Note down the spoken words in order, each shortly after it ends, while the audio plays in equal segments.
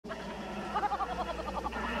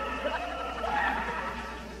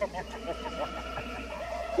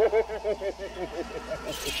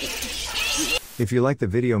If you like the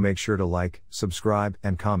video, make sure to like, subscribe,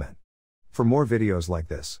 and comment. For more videos like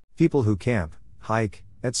this, people who camp, hike,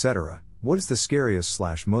 etc., what is the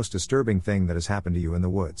scariest/most disturbing thing that has happened to you in the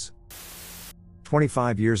woods?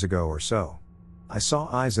 25 years ago or so, I saw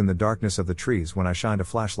eyes in the darkness of the trees when I shined a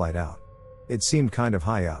flashlight out. It seemed kind of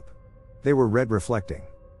high up. They were red reflecting.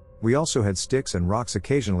 We also had sticks and rocks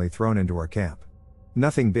occasionally thrown into our camp.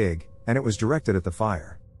 Nothing big, and it was directed at the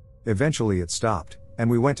fire. Eventually it stopped, and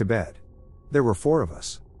we went to bed. There were 4 of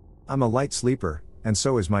us. I'm a light sleeper, and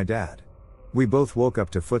so is my dad. We both woke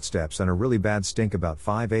up to footsteps and a really bad stink about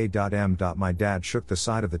 5 a.m. My dad shook the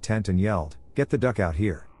side of the tent and yelled, "Get the duck out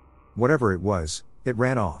here." Whatever it was, it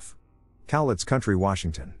ran off. Cowlitz Country,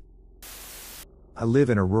 Washington. I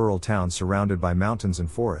live in a rural town surrounded by mountains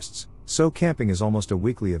and forests, so camping is almost a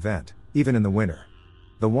weekly event, even in the winter.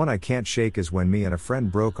 The one I can't shake is when me and a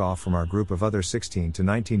friend broke off from our group of other 16 to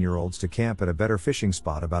 19-year-olds to camp at a better fishing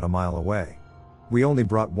spot about a mile away. We only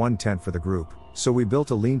brought one tent for the group, so we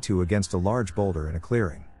built a lean-to against a large boulder in a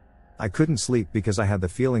clearing. I couldn't sleep because I had the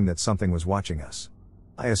feeling that something was watching us.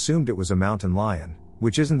 I assumed it was a mountain lion,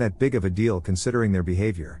 which isn't that big of a deal considering their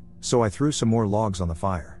behavior, so I threw some more logs on the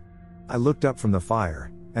fire. I looked up from the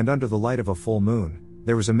fire, and under the light of a full moon,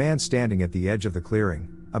 there was a man standing at the edge of the clearing,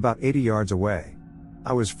 about 80 yards away.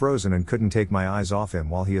 I was frozen and couldn't take my eyes off him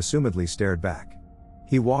while he assumedly stared back.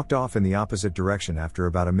 He walked off in the opposite direction after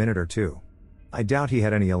about a minute or two. I doubt he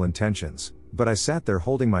had any ill intentions, but I sat there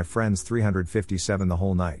holding my friend's 357 the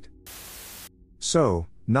whole night. So,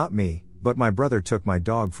 not me, but my brother took my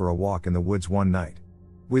dog for a walk in the woods one night.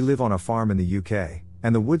 We live on a farm in the UK,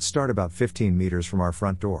 and the woods start about 15 meters from our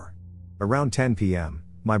front door. Around 10 p.m.,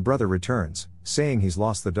 my brother returns, saying he's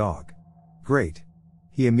lost the dog. Great.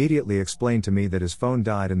 He immediately explained to me that his phone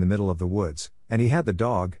died in the middle of the woods, and he had the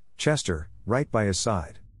dog, Chester, right by his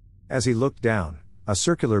side. As he looked down, a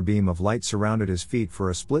circular beam of light surrounded his feet for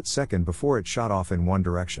a split second before it shot off in one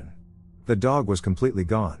direction. The dog was completely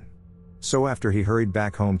gone. So after he hurried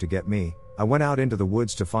back home to get me, I went out into the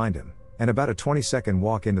woods to find him, and about a 20-second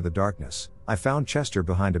walk into the darkness, I found Chester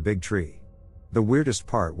behind a big tree. The weirdest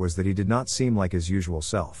part was that he did not seem like his usual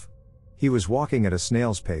self. He was walking at a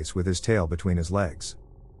snail's pace with his tail between his legs.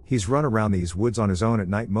 He's run around these woods on his own at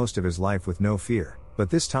night most of his life with no fear, but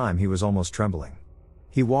this time he was almost trembling.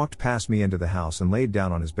 He walked past me into the house and laid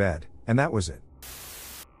down on his bed, and that was it.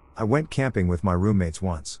 I went camping with my roommates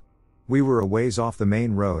once. We were a ways off the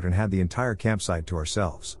main road and had the entire campsite to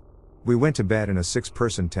ourselves. We went to bed in a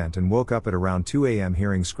 6-person tent and woke up at around 2 a.m.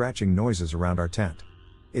 hearing scratching noises around our tent.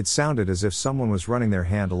 It sounded as if someone was running their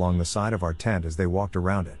hand along the side of our tent as they walked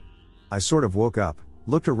around it. I sort of woke up,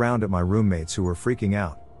 looked around at my roommates who were freaking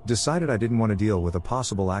out, decided I didn't want to deal with a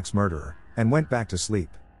possible axe murderer, and went back to sleep.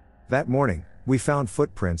 That morning, we found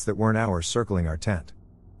footprints that weren't ours circling our tent.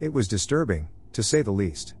 It was disturbing, to say the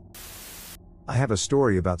least. I have a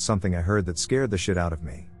story about something I heard that scared the shit out of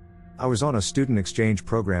me. I was on a student exchange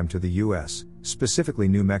program to the US, specifically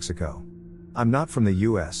New Mexico. I'm not from the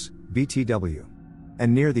US, BTW.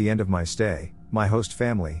 And near the end of my stay, my host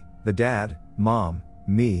family, the dad, mom,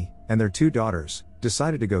 me, and their 2 daughters,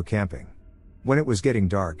 decided to go camping. When it was getting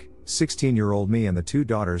dark, 16-year-old me and the 2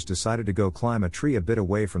 daughters decided to go climb a tree a bit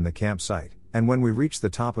away from the campsite, and when we reached the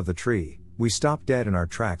top of the tree, we stopped dead in our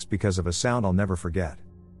tracks because of a sound I'll never forget.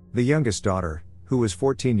 The youngest daughter, who was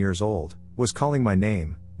 14 years old, was calling my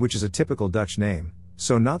name, which is a typical Dutch name,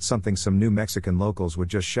 so not something some New Mexican locals would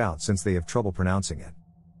just shout since they have trouble pronouncing it.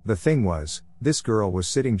 The thing was, this girl was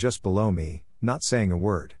sitting just below me, not saying a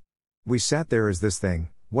word. We sat there as this thing,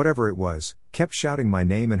 whatever it was, kept shouting my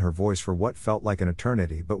name in her voice for what felt like an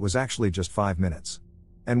eternity but was actually just 5 minutes.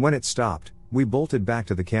 And when it stopped, we bolted back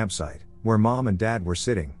to the campsite, where mom and dad were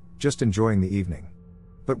sitting, just enjoying the evening.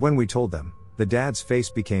 But when we told them, the dad's face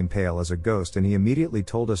became pale as a ghost and he immediately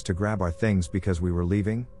told us to grab our things because we were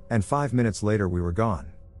leaving, and 5 minutes later we were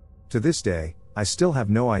gone. To this day, I still have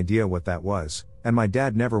no idea what that was, and my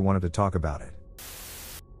dad never wanted to talk about it.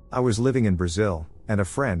 I was living in Brazil, and a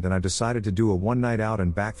friend and I decided to do a one-night out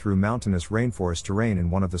and back through mountainous rainforest terrain in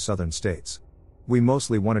one of the southern states. We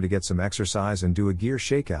mostly wanted to get some exercise and do a gear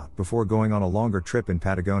shakeout before going on a longer trip in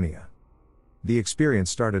Patagonia. The experience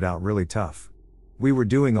started out really tough. We were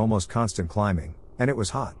doing almost constant climbing, and it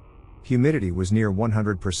was hot. Humidity was near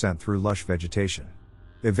 100% through lush vegetation.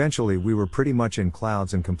 Eventually we were pretty much in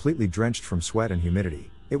clouds and completely drenched from sweat and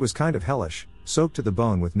humidity. It was kind of hellish, soaked to the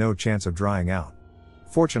bone with no chance of drying out.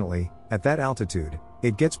 Fortunately, at that altitude,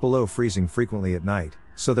 it gets below freezing frequently at night,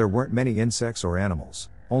 so there weren't many insects or animals,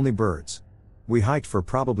 only birds. We hiked for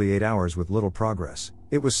probably 8 hours with little progress.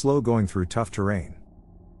 It was slow going through tough terrain.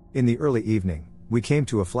 In the early evening, We came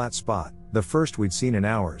to a flat spot, the first we'd seen in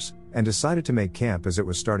hours, and decided to make camp as it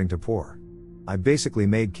was starting to pour. I basically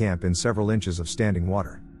made camp in several inches of standing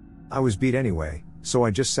water. I was beat anyway, so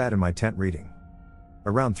I just sat in my tent reading.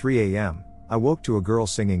 Around 3 a.m., I woke to a girl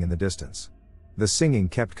singing in the distance. The singing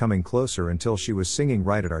kept coming closer until she was singing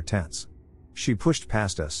right at our tents. She pushed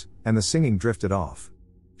past us, and the singing drifted off.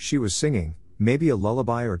 She was singing, maybe a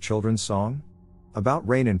lullaby or children's song? About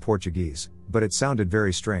rain in Portuguese, but it sounded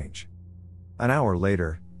very strange. An hour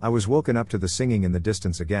later, I was woken up to the singing in the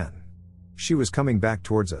distance again. She was coming back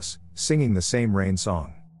towards us, singing the same rain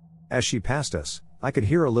song. As she passed us, I could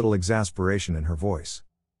hear a little exasperation in her voice.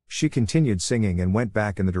 She continued singing and went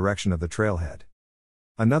back in the direction of the trailhead.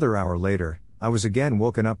 Another hour later, I was again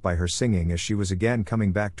woken up by her singing as she was again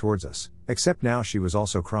coming back towards us, except now she was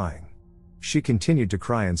also crying. She continued to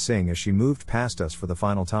cry and sing as she moved past us for the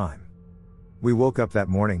final time. We woke up that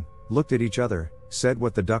morning, looked at each other, said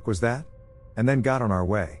what the duck was that? And then got on our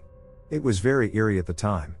way. It was very eerie at the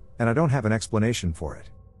time, and I don't have an explanation for it.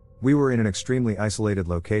 We were in an extremely isolated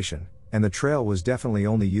location, and the trail was definitely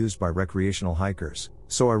only used by recreational hikers,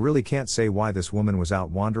 so I really can't say why this woman was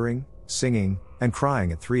out wandering, singing, and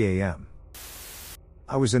crying at 3 a.m.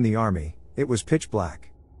 I was in the army, it was pitch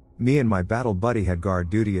black. Me and my battle buddy had guard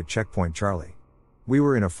duty at Checkpoint Charlie. We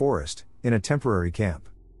were in a forest, in a temporary camp.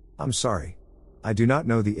 I'm sorry. I do not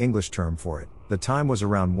know the English term for it. The time was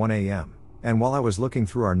around 1 a.m., and while I was looking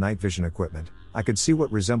through our night vision equipment, I could see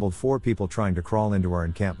what resembled 4 people trying to crawl into our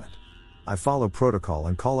encampment. I follow protocol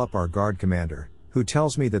and call up our guard commander, who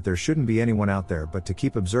tells me that there shouldn't be anyone out there but to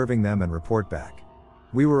keep observing them and report back.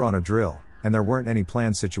 We were on a drill, and there weren't any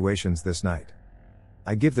planned situations this night.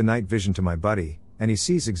 I give the night vision to my buddy, and he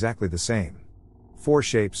sees exactly the same. 4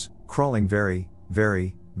 shapes, crawling very,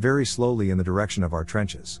 very, very slowly in the direction of our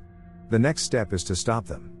trenches. The next step is to stop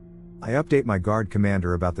them. I update my guard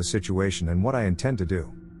commander about the situation and what I intend to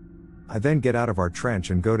do. I then get out of our trench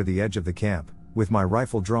and go to the edge of the camp, with my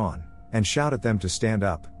rifle drawn, and shout at them to stand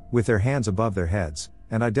up, with their hands above their heads,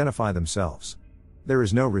 and identify themselves. There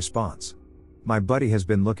is no response. My buddy has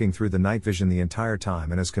been looking through the night vision the entire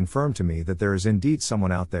time and has confirmed to me that there is indeed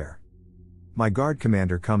someone out there. My guard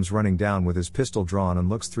commander comes running down with his pistol drawn and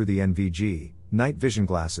looks through the NVG, night vision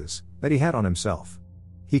glasses, that he had on himself.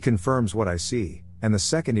 He confirms what I see, and the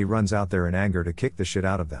second he runs out there in anger to kick the shit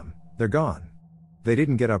out of them, they're gone. They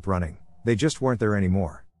didn't get up running, they just weren't there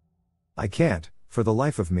anymore. I can't, for the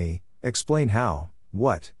life of me, explain how,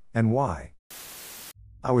 what, and why.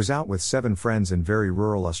 I was out with 7 friends in very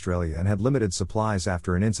rural Australia and had limited supplies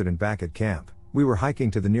after an incident back at camp. We were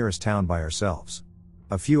hiking to the nearest town by ourselves.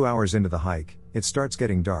 A few hours into the hike, it starts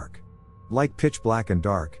getting dark. Like pitch black and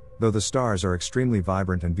dark, though the stars are extremely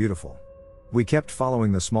vibrant and beautiful. We kept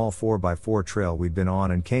following the small 4x4 trail we'd been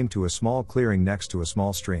on and came to a small clearing next to a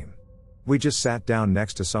small stream. We just sat down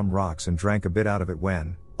next to some rocks and drank a bit out of it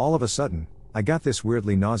when, all of a sudden, I got this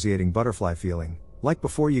weirdly nauseating butterfly feeling, like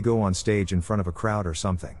before you go on stage in front of a crowd or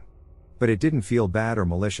something. But it didn't feel bad or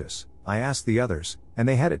malicious. I asked the others, and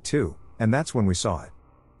they had it too, and that's when we saw it.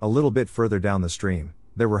 A little bit further down the stream,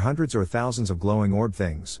 there were hundreds or thousands of glowing orb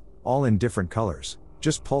things, all in different colors,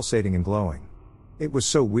 just pulsating and glowing. It was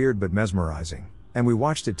so weird but mesmerizing, and we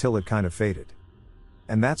watched it till it kind of faded.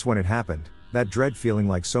 And that's when it happened, that dread feeling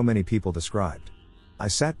like so many people described. I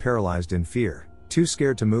sat paralyzed in fear, too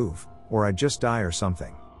scared to move, or I'd just die or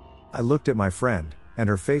something. I looked at my friend, and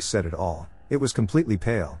her face said it all. It was completely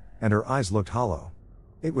pale, and her eyes looked hollow.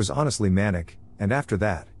 It was honestly manic, and after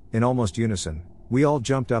that, in almost unison, we all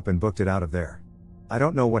jumped up and booked it out of there. I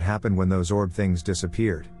don't know what happened when those orb things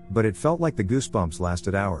disappeared, but it felt like the goosebumps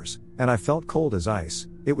lasted hours, and I felt cold as ice.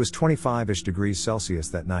 It was 25-ish degrees Celsius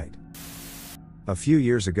that night. A few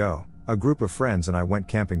years ago, a group of friends and I went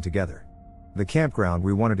camping together. The campground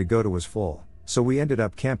we wanted to go to was full, so we ended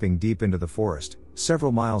up camping deep into the forest,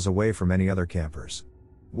 several miles away from any other campers.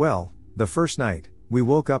 Well, the first night, we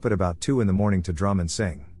woke up at about 2 in the morning to drum and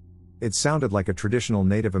sing. It sounded like a traditional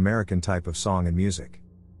Native American type of song and music.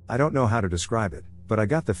 I don't know how to describe it, but I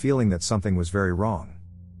got the feeling that something was very wrong.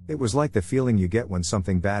 It was like the feeling you get when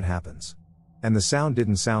something bad happens. And the sound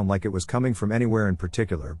didn't sound like it was coming from anywhere in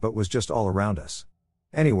particular but was just all around us.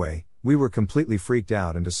 Anyway, we were completely freaked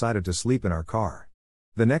out and decided to sleep in our car.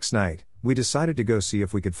 The next night, we decided to go see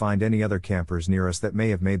if we could find any other campers near us that may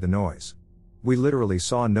have made the noise. We literally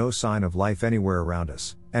saw no sign of life anywhere around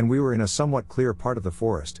us, and we were in a somewhat clear part of the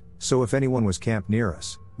forest, so if anyone was camped near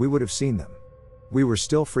us, we would have seen them. We were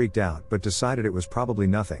still freaked out but decided it was probably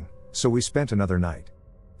nothing, so we spent another night.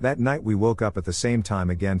 That night we woke up at the same time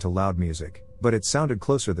again to loud music, but it sounded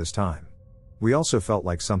closer this time. We also felt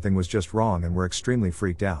like something was just wrong and were extremely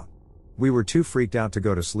freaked out. We were too freaked out to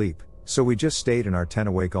go to sleep, so we just stayed in our tent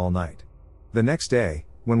awake all night. The next day,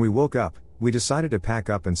 when we woke up, we decided to pack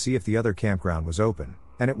up and see if the other campground was open,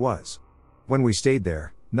 and it was. When we stayed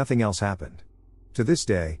there, nothing else happened. To this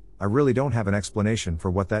day, I really don't have an explanation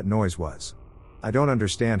for what that noise was. I don't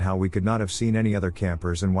understand how we could not have seen any other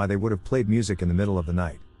campers and why they would have played music in the middle of the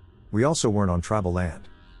night. We also weren't on tribal land.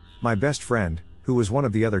 My best friend, who was one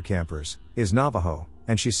of the other campers, is Navajo,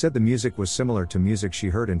 and she said the music was similar to music she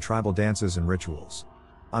heard in tribal dances and rituals.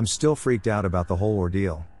 I'm still freaked out about the whole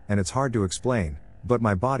ordeal, and it's hard to explain, but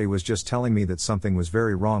my body was just telling me that something was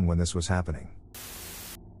very wrong when this was happening.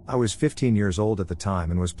 I was 15 years old at the time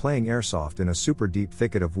and was playing airsoft in a super deep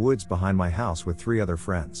thicket of woods behind my house with 3 other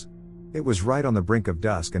friends. It was right on the brink of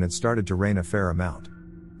dusk and it started to rain a fair amount.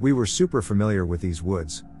 We were super familiar with these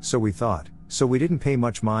woods, so we didn't pay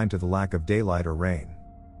much mind to the lack of daylight or rain.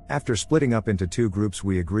 After splitting up into 2 groups,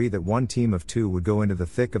 we agreed that one team of 2 would go into the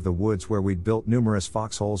thick of the woods where we'd built numerous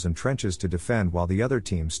foxholes and trenches to defend, while the other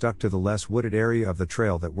team stuck to the less wooded area of the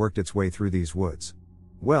trail that worked its way through these woods.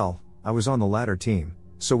 Well, I was on the latter team,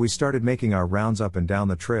 so we started making our rounds up and down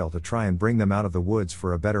the trail to try and bring them out of the woods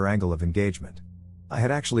for a better angle of engagement. I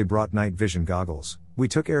had actually brought night vision goggles. We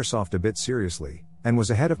took airsoft a bit seriously, and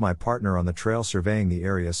was ahead of my partner on the trail surveying the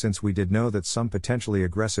area, since we did know that some potentially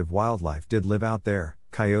aggressive wildlife did live out there,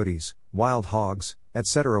 coyotes, wild hogs,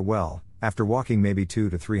 etc. Well, after walking maybe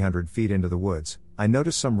 200 to 300 feet into the woods, I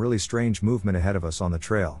noticed some really strange movement ahead of us on the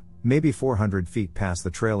trail, maybe 400 feet past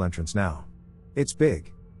the trail entrance now. It's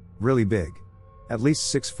big. Really big. At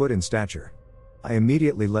least 6 foot in stature. I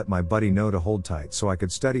immediately let my buddy know to hold tight so I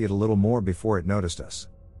could study it a little more before it noticed us.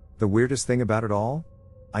 The weirdest thing about it all?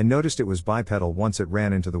 I noticed it was bipedal once it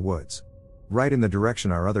ran into the woods. Right in the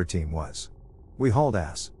direction our other team was. We hauled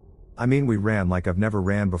ass. I mean, we ran like I've never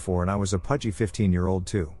ran before, and I was a pudgy 15-year-old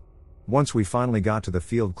too. Once we finally got to the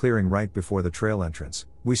field clearing right before the trail entrance,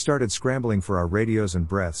 we started scrambling for our radios and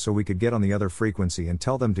breath so we could get on the other frequency and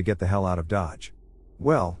tell them to get the hell out of Dodge.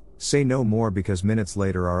 Well, say no more, because minutes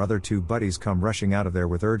later our other 2 buddies come rushing out of there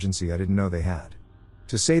with urgency I didn't know they had.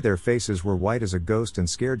 To say their faces were white as a ghost and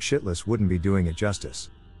scared shitless wouldn't be doing it justice.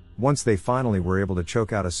 Once they finally were able to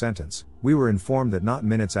choke out a sentence, we were informed that not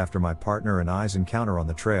minutes after my partner and I's encounter on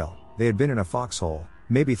the trail, they had been in a foxhole,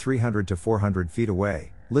 maybe 300 to 400 feet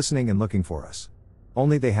away, listening and looking for us.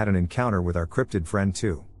 Only they had an encounter with our cryptid friend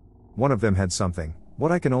too. One of them had something,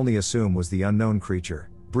 what I can only assume was the unknown creature,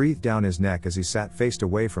 breathed down his neck as he sat faced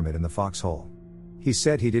away from it in the foxhole. He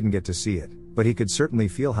said he didn't get to see it, but he could certainly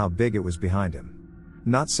feel how big it was behind him.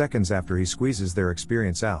 Not seconds after he squeezes their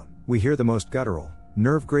experience out, we hear the most guttural,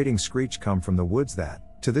 nerve-grating screech come from the woods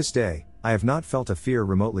that, to this day, I have not felt a fear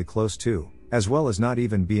remotely close to, as well as not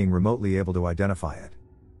even being remotely able to identify it.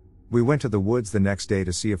 We went to the woods the next day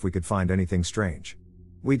to see if we could find anything strange.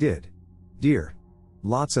 We did. Deer.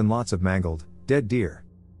 Lots and lots of mangled, dead deer.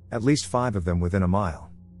 At least 5 of them within a mile.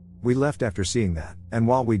 We left after seeing that, and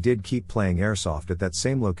while we did keep playing airsoft at that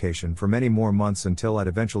same location for many more months until I'd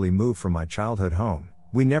eventually moved from my childhood home,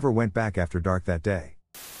 we never went back after dark that day.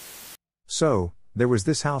 So, there was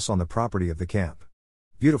this house on the property of the camp.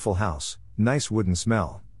 Beautiful house, nice wooden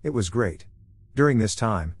smell, it was great. During this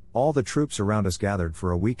time, all the troops around us gathered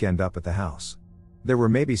for a weekend up at the house. There were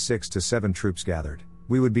maybe 6 to 7 troops gathered.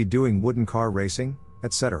 We would be doing wooden car racing,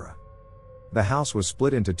 etc. The house was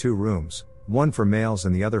split into 2 rooms, one for males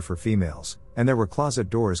and the other for females, and there were closet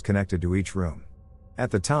doors connected to each room.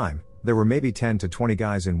 At the time, there were maybe 10 to 20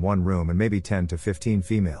 guys in one room and maybe 10 to 15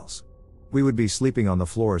 females. We would be sleeping on the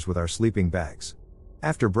floors with our sleeping bags.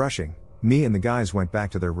 After brushing, me and the guys went back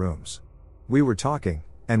to their rooms. We were talking,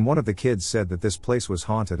 and one of the kids said that this place was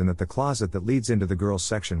haunted and that the closet that leads into the girls'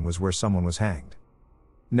 section was where someone was hanged.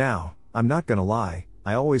 Now, I'm not gonna lie,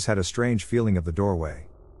 I always had a strange feeling of the doorway.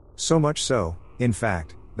 So much so, in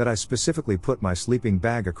fact, that I specifically put my sleeping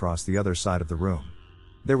bag across the other side of the room.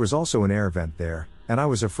 There was also an air vent there, and I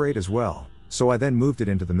was afraid as well, so I then moved it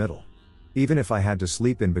into the middle. Even if I had to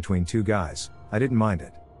sleep in between 2 guys, I didn't mind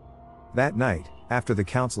it. That night, after the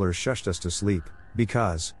counselors shushed us to sleep,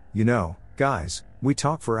 because, you know, guys, we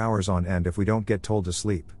talk for hours on end if we don't get told to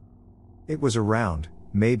sleep. It was around,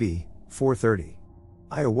 maybe, 4:30.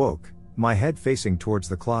 I awoke, my head facing towards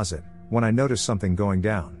the closet, when I noticed something going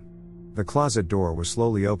down. The closet door was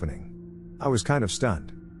slowly opening. I was kind of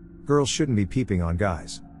stunned. Girls shouldn't be peeping on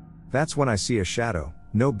guys. That's when I see a shadow,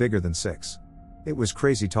 no bigger than 6. It was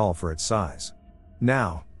crazy tall for its size.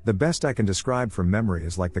 Now, the best I can describe from memory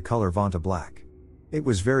is like the color Vanta black. It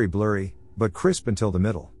was very blurry, but crisp until the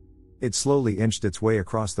middle. It slowly inched its way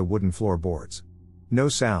across the wooden floorboards. No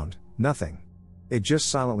sound, nothing. It just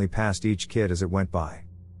silently passed each kid as it went by.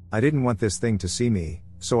 I didn't want this thing to see me,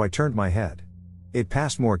 so I turned my head. It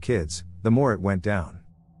passed more kids, the more it went down.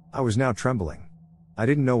 I was now trembling. I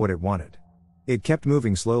didn't know what it wanted. It kept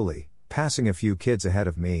moving slowly, passing a few kids ahead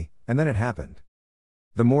of me, and then it happened.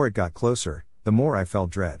 The more it got closer, the more I felt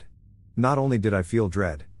dread. Not only did I feel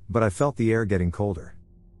dread, but I felt the air getting colder.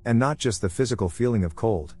 And not just the physical feeling of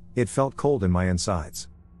cold, it felt cold in my insides.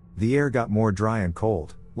 The air got more dry and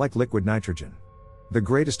cold, like liquid nitrogen. The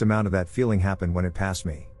greatest amount of that feeling happened when it passed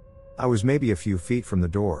me. I was maybe a few feet from the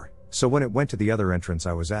door, so when it went to the other entrance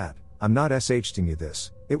I was at, I'm not shting you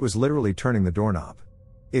this, it was literally turning the doorknob.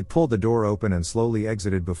 It pulled the door open and slowly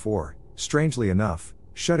exited before, strangely enough,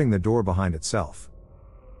 shutting the door behind itself.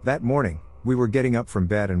 That morning, we were getting up from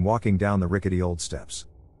bed and walking down the rickety old steps.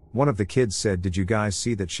 One of the kids said, "Did you guys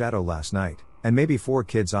see that shadow last night?" And maybe 4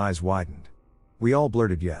 kids' eyes widened. We all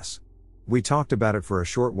blurted yes. We talked about it for a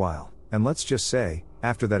short while, and let's just say,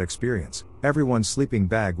 after that experience, everyone's sleeping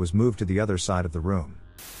bag was moved to the other side of the room.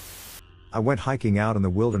 I went hiking out in the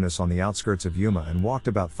wilderness on the outskirts of Yuma and walked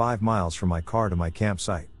about 5 miles from my car to my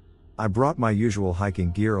campsite. I brought my usual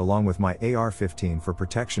hiking gear along with my AR-15 for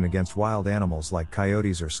protection against wild animals like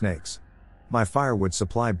coyotes or snakes. My firewood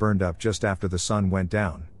supply burned up just after the sun went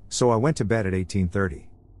down, so I went to bed at 18:30.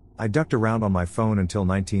 I ducked around on my phone until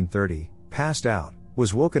 19:30, passed out,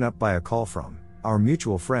 was woken up by a call from our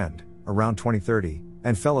mutual friend, around 20:30,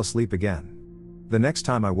 and fell asleep again. The next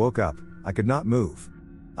time I woke up, I could not move.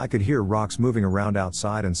 I could hear rocks moving around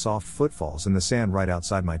outside and soft footfalls in the sand right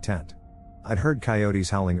outside my tent. I'd heard coyotes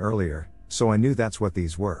howling earlier, so I knew that's what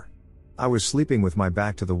these were. I was sleeping with my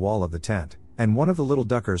back to the wall of the tent, and one of the little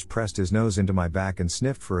duckers pressed his nose into my back and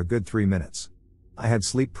sniffed for a good 3 minutes. I had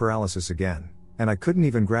sleep paralysis again, and I couldn't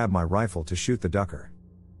even grab my rifle to shoot the ducker.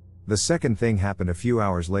 The second thing happened a few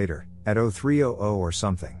hours later, at 03:00 or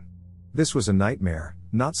something. This was a nightmare,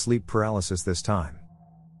 not sleep paralysis this time.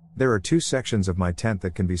 There are 2 sections of my tent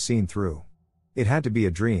that can be seen through. It had to be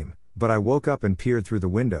a dream, but I woke up and peered through the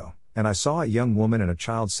window, and I saw a young woman and a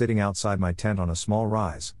child sitting outside my tent on a small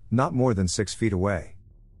rise, not more than 6 feet away.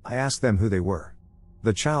 I asked them who they were.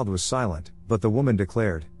 The child was silent, but the woman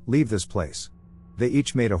declared, "Leave this place." They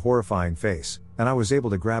each made a horrifying face, and I was able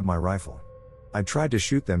to grab my rifle. I tried to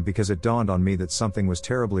shoot them because it dawned on me that something was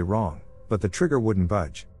terribly wrong, but the trigger wouldn't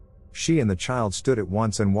budge. She and the child stood at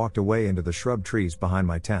once and walked away into the shrub trees behind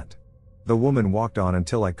my tent. The woman walked on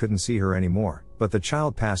until I couldn't see her anymore, but the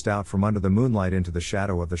child passed out from under the moonlight into the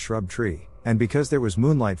shadow of the shrub tree, and because there was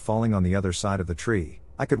moonlight falling on the other side of the tree,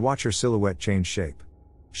 I could watch her silhouette change shape.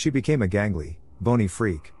 She became a gangly, bony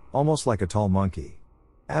freak, almost like a tall monkey.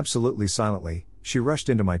 Absolutely silently, she rushed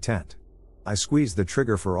into my tent. I squeezed the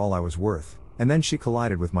trigger for all I was worth, and then she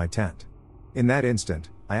collided with my tent. In that instant,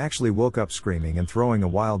 I actually woke up screaming and throwing a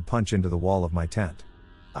wild punch into the wall of my tent.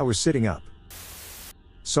 I was sitting up.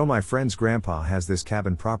 So my friend's grandpa has this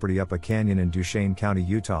cabin property up a canyon in Duchesne County,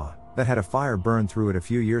 Utah, that had a fire burn through it a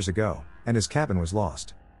few years ago, and his cabin was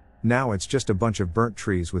lost. Now it's just a bunch of burnt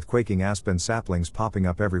trees with quaking aspen saplings popping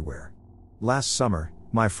up everywhere. Last summer,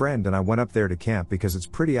 my friend and I went up there to camp because it's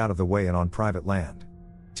pretty out of the way and on private land.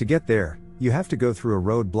 To get there, you have to go through a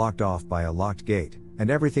road blocked off by a locked gate, and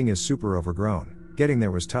everything is super overgrown. Getting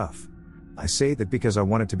there was tough. I say that because I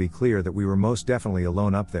want it to be clear that we were most definitely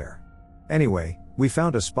alone up there. Anyway, we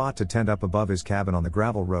found a spot to tent up above his cabin on the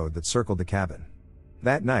gravel road that circled the cabin.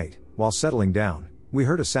 That night, while settling down, we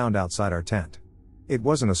heard a sound outside our tent. It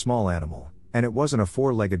wasn't a small animal, and it wasn't a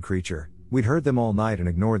 4-legged creature. We'd heard them all night and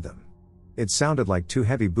ignored them. It sounded like 2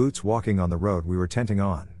 heavy boots walking on the road we were tenting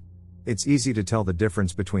on. It's easy to tell the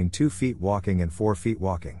difference between 2 feet walking and 4 feet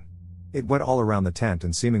walking. It went all around the tent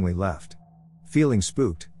and seemingly left. Feeling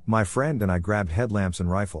spooked, my friend and I grabbed headlamps and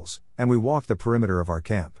rifles, and we walked the perimeter of our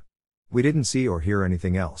camp. We didn't see or hear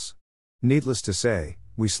anything else. Needless to say,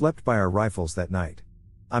 we slept by our rifles that night.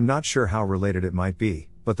 I'm not sure how related it might be,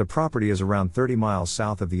 but the property is around 30 miles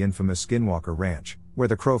south of the infamous Skinwalker Ranch, where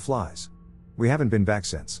the crow flies. We haven't been back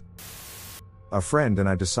since. A friend and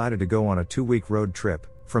I decided to go on a 2-week road trip,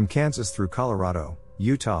 from Kansas through Colorado,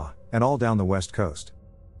 Utah, and all down the West Coast.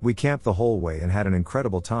 We camped the whole way and had an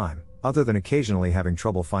incredible time, other than occasionally having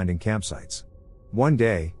trouble finding campsites. One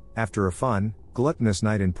day, after a fun, gluttonous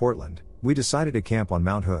night in Portland, we decided to camp on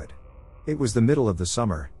Mount Hood. It was the middle of the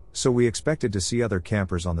summer, so we expected to see other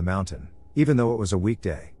campers on the mountain, even though it was a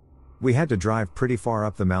weekday. We had to drive pretty far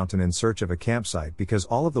up the mountain in search of a campsite because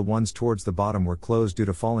all of the ones towards the bottom were closed due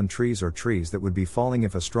to fallen trees or trees that would be falling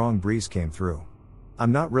if a strong breeze came through.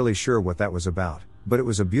 I'm not really sure what that was about, but it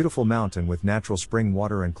was a beautiful mountain with natural spring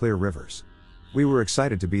water and clear rivers. We were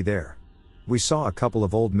excited to be there. We saw a couple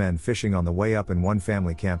of old men fishing on the way up and one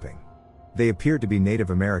family camping. They appeared to be Native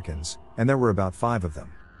Americans, and there were about 5 of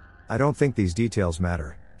them. I don't think these details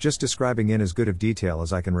matter, Just describing in as good of detail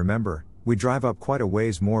as I can remember, we drive up quite a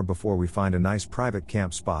ways more before we find a nice private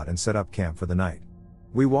camp spot and set up camp for the night.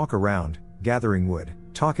 We walk around, gathering wood,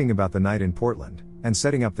 talking about the night in Portland, and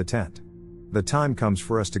setting up the tent. The time comes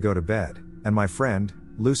for us to go to bed, and my friend,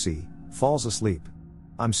 Lucy, falls asleep.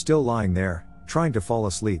 I'm still lying there, trying to fall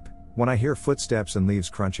asleep, when I hear footsteps and leaves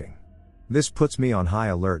crunching. This puts me on high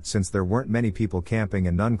alert since there weren't many people camping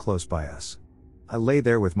and none close by us. I lay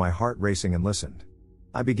there with my heart racing and listened.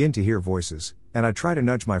 I begin to hear voices, and I try to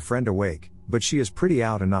nudge my friend awake, but she is pretty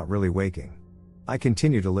out and not really waking. I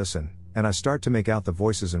continue to listen, and I start to make out the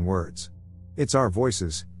voices and words. It's our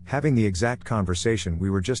voices, having the exact conversation we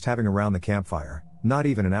were just having around the campfire, not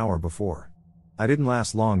even an hour before. I didn't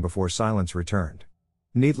last long before silence returned.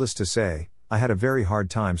 Needless to say, I had a very hard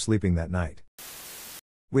time sleeping that night.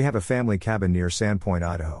 We have a family cabin near Sandpoint,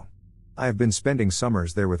 Idaho. I have been spending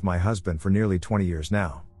summers there with my husband for nearly 20 years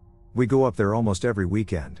now. We go up there almost every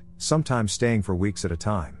weekend, sometimes staying for weeks at a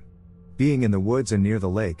time. Being in the woods and near the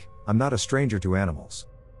lake, I'm not a stranger to animals.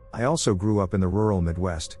 I also grew up in the rural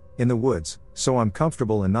Midwest, in the woods, so I'm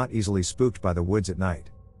comfortable and not easily spooked by the woods at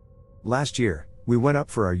night. Last year, we went up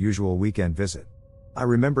for our usual weekend visit. I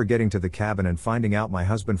remember getting to the cabin and finding out my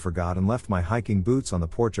husband forgot and left my hiking boots on the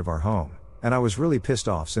porch of our home, and I was really pissed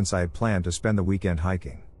off since I had planned to spend the weekend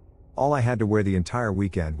hiking. All I had to wear the entire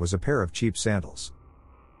weekend was a pair of cheap sandals.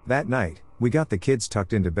 That night, we got the kids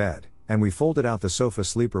tucked into bed, and we folded out the sofa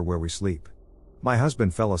sleeper where we sleep. My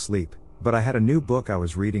husband fell asleep, but I had a new book I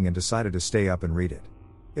was reading and decided to stay up and read it.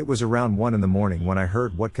 It was around 1 in the morning when I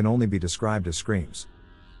heard what can only be described as screams.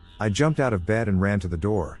 I jumped out of bed and ran to the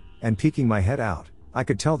door, and peeking my head out, I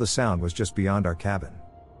could tell the sound was just beyond our cabin.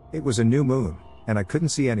 It was a new moon, and I couldn't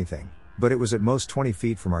see anything, but it was at most 20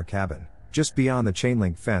 feet from our cabin, just beyond the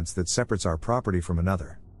chain-link fence that separates our property from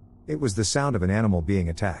another. It was the sound of an animal being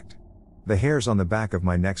attacked. The hairs on the back of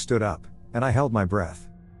my neck stood up, and I held my breath.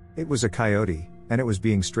 It was a coyote, and it was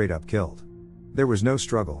being straight up killed. There was no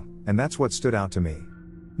struggle, and that's what stood out to me.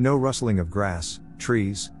 No rustling of grass,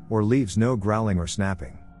 trees, or leaves, no growling or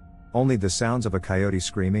snapping. Only the sounds of a coyote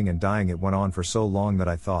screaming and dying. It went on for so long that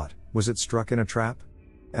I thought, was it struck in a trap?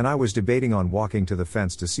 And I was debating on walking to the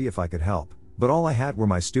fence to see if I could help, but all I had were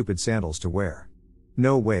my stupid sandals to wear.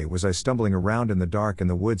 No way was I stumbling around in the dark in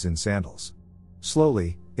the woods in sandals.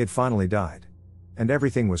 Slowly, it finally died. And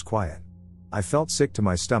everything was quiet. I felt sick to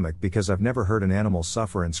my stomach because I've never heard an animal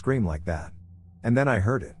suffer and scream like that. And then I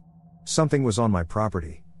heard it. Something was on my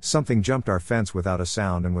property, something jumped our fence without a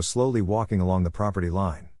sound and was slowly walking along the property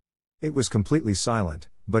line. It was completely silent,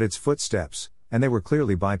 but its footsteps, and they were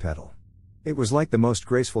clearly bipedal. It was like the most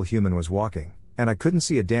graceful human was walking, and I couldn't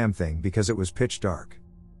see a damn thing because it was pitch dark.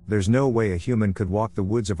 There's no way a human could walk the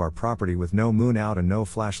woods of our property with no moon out and no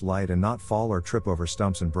flashlight and not fall or trip over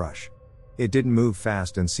stumps and brush. It didn't move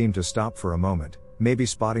fast and seemed to stop for a moment, maybe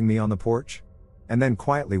spotting me on the porch, and then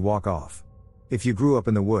quietly walk off. If you grew up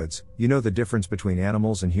in the woods, you know the difference between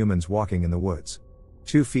animals and humans walking in the woods.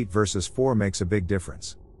 2 feet versus 4 makes a big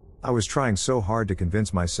difference. I was trying so hard to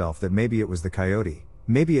convince myself that maybe it was the coyote,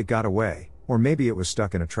 maybe it got away, or maybe it was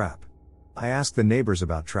stuck in a trap. I asked the neighbors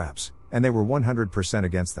about traps, and they were 100%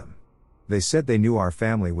 against them. They said they knew our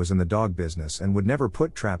family was in the dog business and would never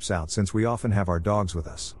put traps out since we often have our dogs with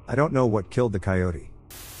us. I don't know what killed the coyote.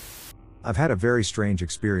 I've had a very strange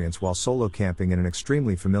experience while solo camping in an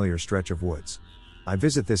extremely familiar stretch of woods. I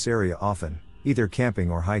visit this area often, either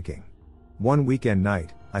camping or hiking. One weekend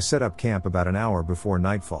night, I set up camp about an hour before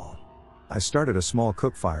nightfall. I started a small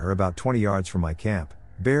cook fire about 20 yards from my camp.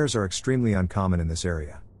 Bears are extremely uncommon in this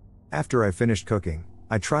area. After I finished cooking,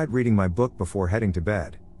 I tried reading my book before heading to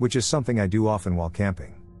bed, which is something I do often while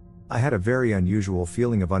camping. I had a very unusual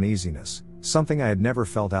feeling of uneasiness, something I had never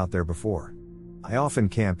felt out there before. I often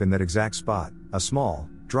camp in that exact spot, a small,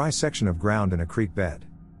 dry section of ground in a creek bed.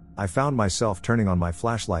 I found myself turning on my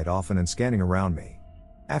flashlight often and scanning around me.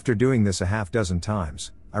 After doing this a half dozen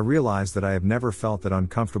times, I realized that I have never felt that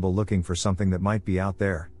uncomfortable looking for something that might be out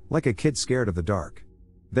there, like a kid scared of the dark.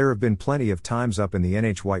 There have been plenty of times up in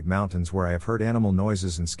the White Mountains where I have heard animal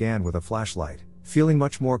noises and scanned with a flashlight, feeling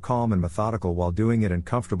much more calm and methodical while doing it and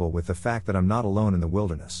comfortable with the fact that I'm not alone in the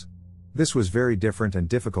wilderness. This was very different and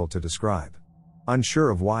difficult to describe. Unsure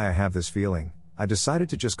of why I have this feeling, I decided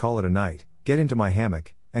to just call it a night, get into my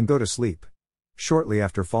hammock, and go to sleep. Shortly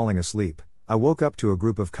after falling asleep, I woke up to a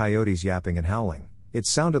group of coyotes yapping and howling. It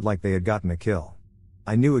sounded like they had gotten a kill.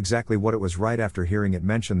 I knew exactly what it was right after hearing it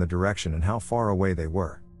mention the direction and how far away they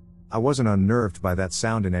were. I wasn't unnerved by that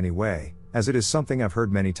sound in any way, as it is something I've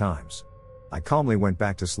heard many times. I calmly went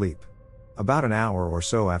back to sleep. About an hour or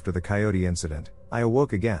so after the coyote incident, I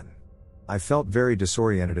awoke again. I felt very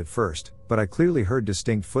disoriented at first, but I clearly heard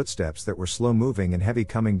distinct footsteps that were slow moving and heavy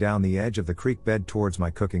coming down the edge of the creek bed towards my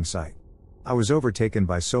cooking site. I was overtaken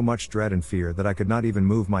by so much dread and fear that I could not even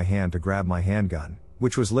move my hand to grab my handgun,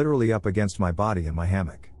 which was literally up against my body in my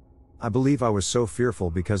hammock. I believe I was so fearful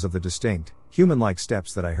because of the distinct, human-like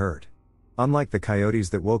steps that I heard. Unlike the coyotes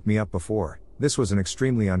that woke me up before, this was an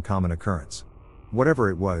extremely uncommon occurrence. Whatever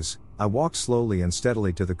it was, I walked slowly and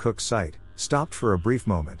steadily to the cook site, stopped for a brief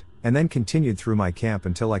moment, and then continued through my camp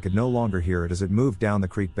until I could no longer hear it as it moved down the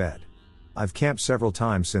creek bed. I've camped several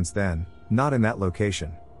times since then, not in that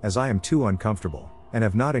location, as I am too uncomfortable, and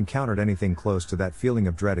have not encountered anything close to that feeling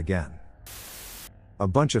of dread again. A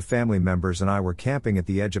bunch of family members and I were camping at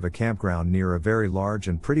the edge of a campground near a very large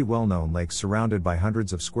and pretty well-known lake surrounded by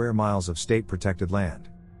hundreds of square miles of state-protected land.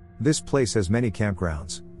 This place has many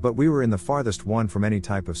campgrounds, but we were in the farthest one from any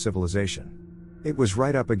type of civilization. It was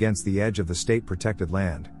right up against the edge of the state-protected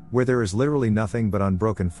land, where there is literally nothing but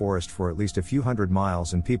unbroken forest for at least a few hundred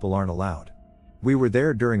miles and people aren't allowed. We were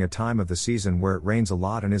there during a time of the season where it rains a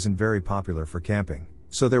lot and isn't very popular for camping,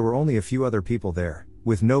 so there were only a few other people there,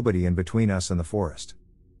 with nobody in between us and the forest.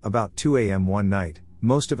 About 2 a.m. one night,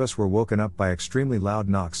 most of us were woken up by extremely loud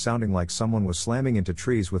knocks sounding like someone was slamming into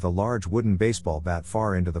trees with a large wooden baseball bat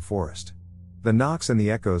far into the forest. The knocks and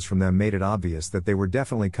the echoes from them made it obvious that they were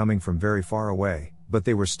definitely coming from very far away, but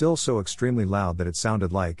they were still so extremely loud that it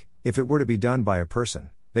sounded like, if it were to be done by a person,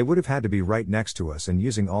 they would have had to be right next to us and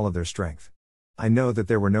using all of their strength. I know that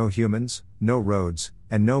there were no humans, no roads,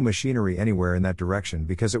 and no machinery anywhere in that direction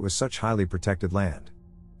because it was such highly protected land.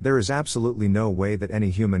 There is absolutely no way that any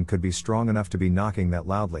human could be strong enough to be knocking that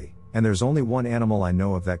loudly, and there's only one animal I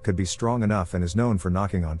know of that could be strong enough and is known for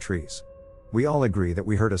knocking on trees. We all agree that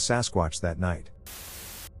we heard a Sasquatch that night.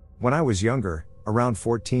 When I was younger, around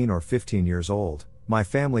 14 or 15 years old, my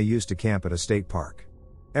family used to camp at a state park.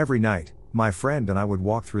 Every night, my friend and I would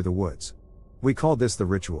walk through the woods. We called this the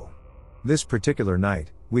ritual. This particular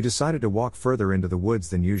night, we decided to walk further into the woods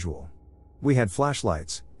than usual. We had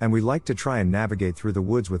flashlights, and we liked to try and navigate through the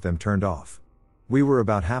woods with them turned off. We were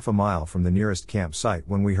about half a mile from the nearest campsite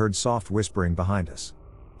when we heard soft whispering behind us.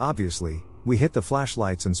 Obviously, we hit the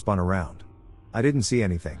flashlights and spun around. I didn't see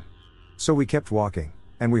anything. So we kept walking,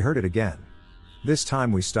 and we heard it again. This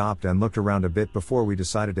time we stopped and looked around a bit before we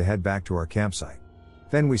decided to head back to our campsite.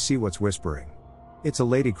 Then we see what's whispering. It's a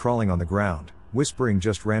lady crawling on the ground, whispering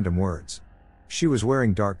just random words. She was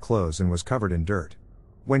wearing dark clothes and was covered in dirt.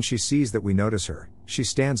 When she sees that we notice her, she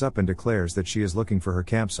stands up and declares that she is looking for her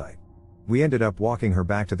campsite. We ended up walking her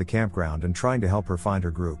back to the campground and trying to help her find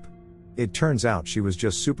her group. It turns out she was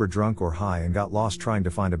just super drunk or high and got lost trying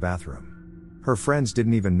to find a bathroom. Her friends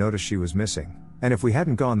didn't even notice she was missing, and if we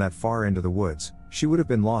hadn't gone that far into the woods, she would have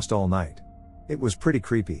been lost all night. It was pretty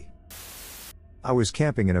creepy. I was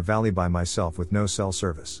camping in a valley by myself with no cell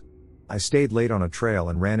service. I stayed late on a trail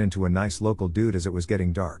and ran into a nice local dude as it was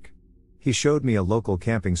getting dark. He showed me a local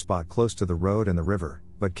camping spot close to the road and the river,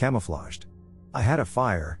 but camouflaged. I had a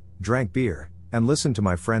fire, drank beer, and listened to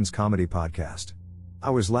my friend's comedy podcast.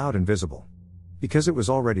 I was loud and visible. Because it was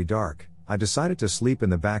already dark, I decided to sleep in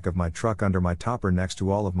the back of my truck under my topper next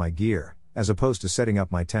to all of my gear, as opposed to setting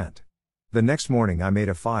up my tent. The next morning I made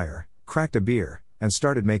a fire, cracked a beer, and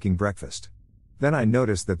started making breakfast. Then I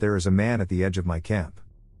noticed that there is a man at the edge of my camp.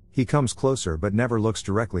 He comes closer but never looks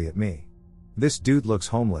directly at me. This dude looks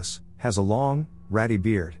homeless, has a long, ratty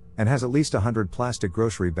beard, and has at least 100 plastic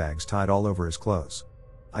grocery bags tied all over his clothes.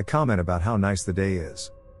 I comment about how nice the day is.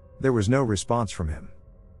 There was no response from him.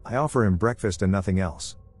 I offer him breakfast and nothing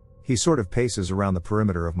else. He sort of paces around the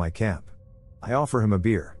perimeter of my camp. I offer him a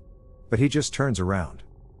beer. But he just turns around.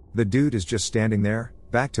 The dude is just standing there,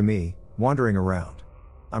 back to me, wandering around.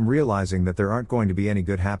 I'm realizing that there aren't going to be any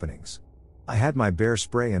good happenings. I had my bear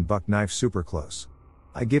spray and buck knife super close.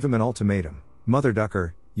 I give him an ultimatum: mother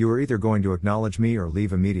ducker, you are either going to acknowledge me or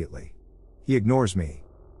leave immediately. He ignores me.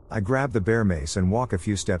 I grab the bear mace and walk a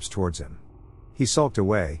few steps towards him. He sulked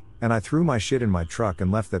away, and I threw my shit in my truck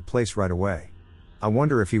and left that place right away. I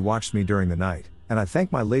wonder if he watched me during the night, and I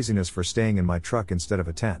thank my laziness for staying in my truck instead of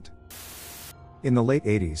a tent. In the late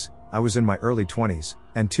 80s, I was in my early 20s,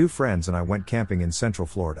 and two friends and I went camping in Central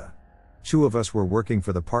Florida. Two of us were working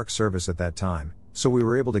for the Park Service at that time, so we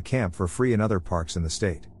were able to camp for free in other parks in the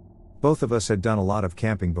state. Both of us had done a lot of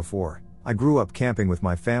camping before. I grew up camping with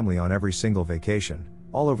my family on every single vacation,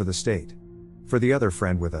 all over the state. For the other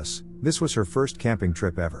friend with us, this was her first camping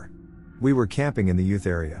trip ever. We were camping in the youth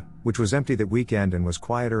area, which was empty that weekend and was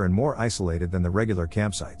quieter and more isolated than the regular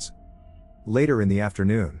campsites. Later in the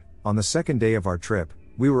afternoon, on the second day of our trip,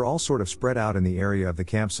 we were all sort of spread out in the area of the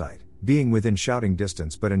campsite, being within shouting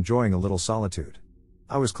distance but enjoying a little solitude.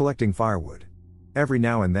 I was collecting firewood. Every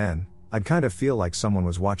now and then, I'd kind of feel like someone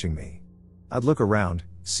was watching me. I'd look around,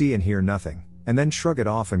 see and hear nothing, and then shrug it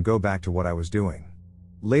off and go back to what I was doing.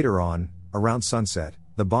 Later on, around sunset,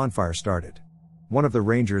 the bonfire started. One of the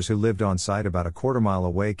rangers who lived on site about a quarter-mile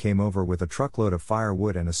away came over with a truckload of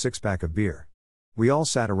firewood and a six-pack of beer. We all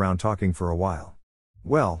sat around talking for a while.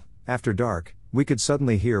 Well, after dark, we could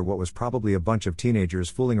suddenly hear what was probably a bunch of teenagers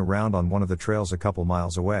fooling around on one of the trails a couple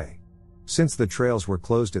miles away. Since the trails were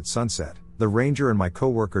closed at sunset, the ranger and my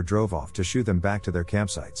coworker drove off to shoo them back to their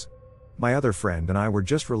campsites. My other friend and I were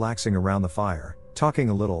just relaxing around the fire, talking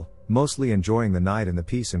a little, mostly enjoying the night and the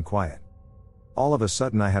peace and quiet. All of a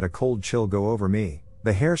sudden I had a cold chill go over me,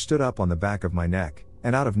 the hair stood up on the back of my neck,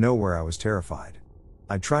 and out of nowhere I was terrified.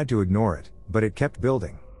 I tried to ignore it, but it kept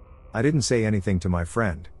building. I didn't say anything to my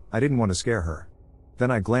friend, I didn't want to scare her.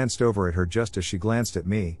 Then I glanced over at her just as she glanced at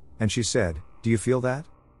me, and she said, "Do you feel that?"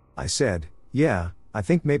 I said, "Yeah, I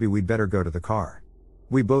think maybe we'd better go to the car."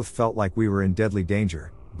 We both felt like we were in deadly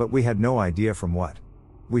danger, but we had no idea from what.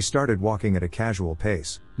 We started walking at a casual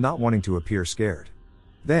pace, not wanting to appear scared.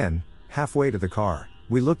 Then, halfway to the car,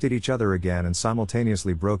 we looked at each other again and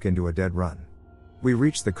simultaneously broke into a dead run. We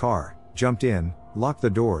reached the car, jumped in, locked the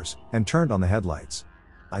doors, and turned on the headlights.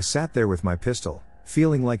 I sat there with my pistol,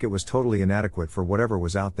 feeling like it was totally inadequate for whatever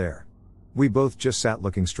was out there. We both just sat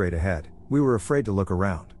looking straight ahead, we were afraid to look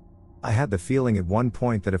around. I had the feeling at one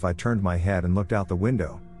point that if I turned my head and looked out the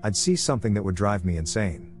window, I'd see something that would drive me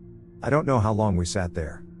insane. I don't know how long we sat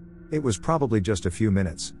there. It was probably just a few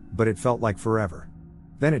minutes, but it felt like forever.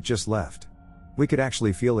 Then it just left. We could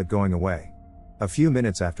actually feel it going away. A few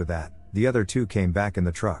minutes after that, the other two came back in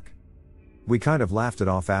the truck. We kind of laughed it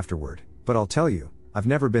off afterward, but I'll tell you, I've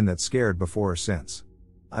never been that scared before or since.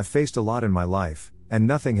 I've faced a lot in my life, and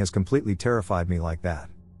nothing has completely terrified me like that.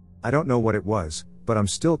 I don't know what it was, but I'm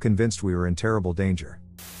still convinced we were in terrible danger.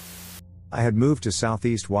 I had moved to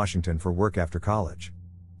Southeast Washington for work after college.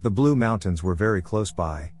 The Blue Mountains were very close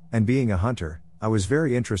by, and being a hunter, I was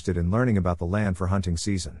very interested in learning about the land for hunting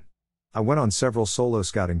season. I went on several solo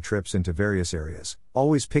scouting trips into various areas,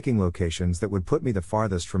 always picking locations that would put me the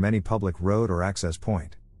farthest from any public road or access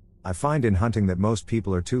point. I find in hunting that most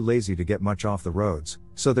people are too lazy to get much off the roads,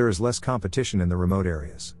 so there is less competition in the remote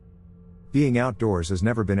areas. Being outdoors has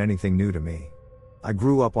never been anything new to me. I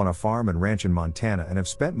grew up on a farm and ranch in Montana and have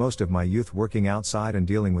spent most of my youth working outside and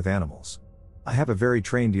dealing with animals. I have a very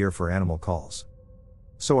trained ear for animal calls.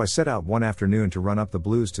 So I set out one afternoon to run up the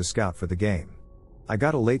blues to scout for the game. I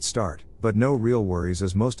got a late start, but no real worries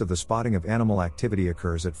as most of the spotting of animal activity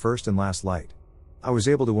occurs at first and last light. I was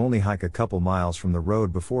able to only hike a couple miles from the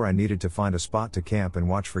road before I needed to find a spot to camp and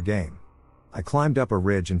watch for game. I climbed up a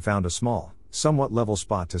ridge and found a small, somewhat level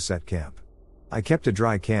spot to set camp. I kept a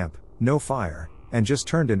dry camp, no fire, and just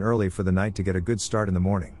turned in early for the night to get a good start in the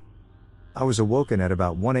morning. I was awoken at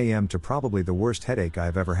about 1 a.m. to probably the worst headache I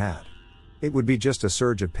have ever had. It would be just a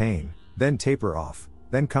surge of pain, then taper off,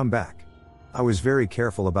 then come back. I was very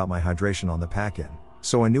careful about my hydration on the pack-in,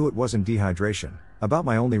 so I knew it wasn't dehydration, about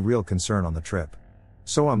my only real concern on the trip.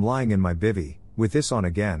 So I'm lying in my bivvy, with this on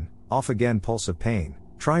again, off again pulse of pain,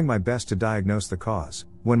 trying my best to diagnose the cause,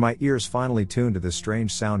 when my ears finally tuned to this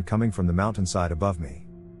strange sound coming from the mountainside above me.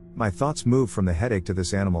 My thoughts moved from the headache to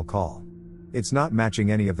this animal call. It's not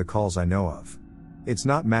matching any of the calls I know of. It's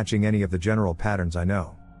not matching any of the general patterns I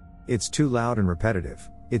know. It's too loud and repetitive,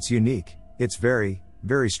 it's unique, it's very,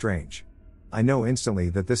 very strange. I know instantly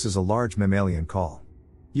that this is a large mammalian call.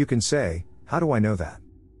 You can say, how do I know that?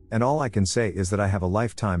 And all I can say is that I have a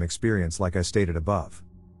lifetime experience like I stated above.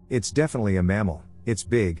 It's definitely a mammal, it's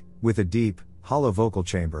big, with a deep, hollow vocal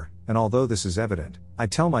chamber, and although this is evident, I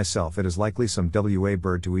tell myself it is likely some WA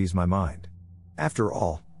bird to ease my mind. After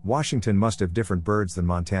all, Washington must have different birds than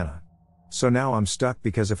Montana. So now I'm stuck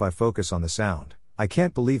because if I focus on the sound, I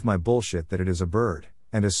can't believe my bullshit that it is a bird,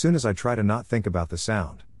 and as soon as I try to not think about the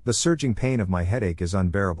sound, the surging pain of my headache is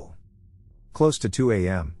unbearable. Close to 2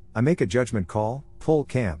 a.m., I make a judgment call, pull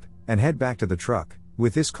camp, and head back to the truck,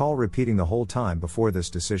 with this call repeating the whole time before this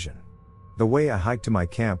decision. The way I hiked to my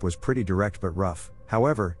camp was pretty direct but rough,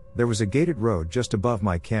 however, there was a gated road just above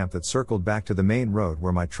my camp that circled back to the main road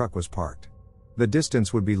where my truck was parked. The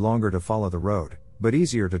distance would be longer to follow the road, but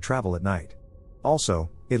easier to travel at night. Also,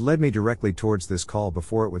 it led me directly towards this call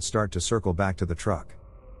before it would start to circle back to the truck.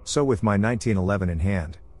 So with my 1911 in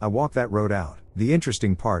hand, I walked that road out. The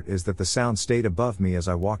interesting part is that the sound stayed above me as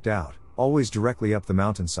I walked out, always directly up the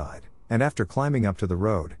mountainside, and after climbing up to the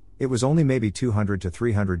road, it was only maybe 200 to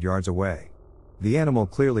 300 yards away. The animal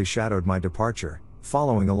clearly shadowed my departure,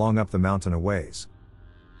 following along up the mountain a ways.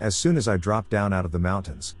 As soon as I dropped down out of the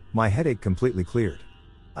mountains, my headache completely cleared.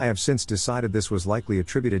 I have since decided this was likely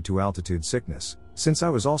attributed to altitude sickness, since I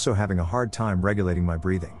was also having a hard time regulating my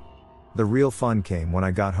breathing. The real fun came when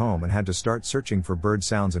I got home and had to start searching for bird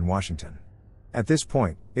sounds in Washington. At this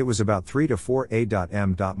point, it was about 3 to 4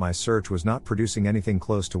 a.m. My search was not producing anything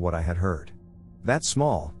close to what I had heard. That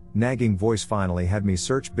small, nagging voice finally had me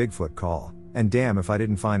search Bigfoot call, and damn if I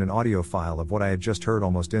didn't find an audio file of what I had just heard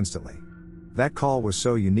almost instantly. That call was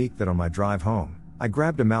so unique that on my drive home, I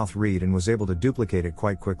grabbed a mouth reed and was able to duplicate it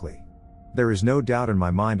quite quickly. There is no doubt in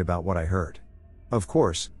my mind about what I heard. Of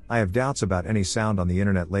course, I have doubts about any sound on the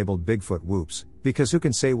internet labeled Bigfoot whoops, because who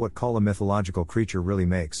can say what call a mythological creature really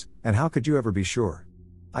makes, and how could you ever be sure?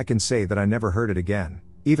 I can say that I never heard it again,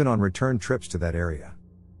 even on return trips to that area.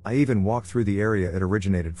 I even walked through the area it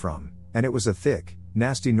originated from, and it was a thick,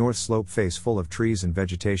 nasty north slope face full of trees and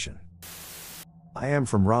vegetation. I am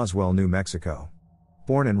from Roswell, New Mexico.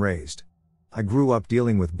 Born and raised. I grew up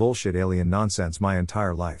dealing with bullshit alien nonsense my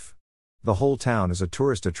entire life. The whole town is a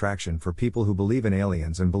tourist attraction for people who believe in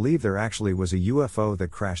aliens and believe there actually was a UFO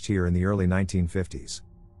that crashed here in the early 1950s.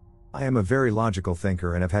 I am a very logical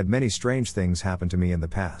thinker and have had many strange things happen to me in the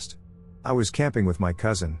past. I was camping with my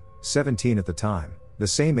cousin, 17 at the time, the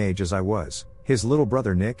same age as I was, his little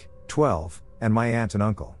brother Nick, 12, and my aunt and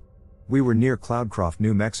uncle. We were near Cloudcroft,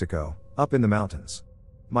 New Mexico, up in the mountains.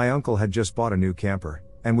 My uncle had just bought a new camper,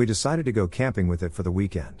 and we decided to go camping with it for the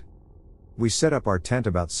weekend. We set up our tent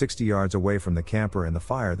about 60 yards away from the camper and the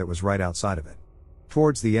fire that was right outside of it.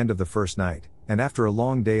 Towards the end of the first night, and after a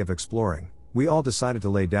long day of exploring, we all decided to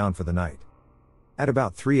lay down for the night. At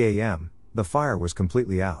about 3 a.m., the fire was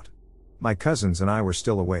completely out. My cousins and I were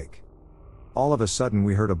still awake. All of a sudden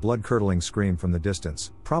we heard a blood-curdling scream from the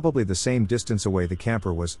distance, probably the same distance away the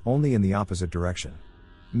camper was, only in the opposite direction.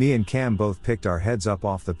 Me and Cam both picked our heads up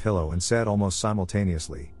off the pillow and said almost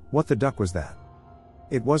simultaneously, "What the duck was that?"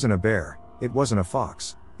 It wasn't a bear, it wasn't a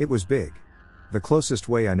fox, it was big. The closest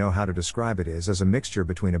way I know how to describe it is as a mixture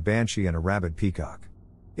between a banshee and a rabid peacock.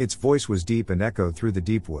 Its voice was deep and echoed through the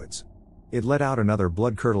deep woods. It let out another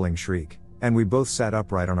blood-curdling shriek, and we both sat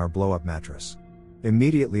upright on our blow-up mattress.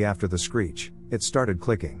 Immediately after the screech, it started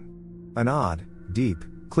clicking. An odd, deep,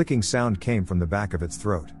 clicking sound came from the back of its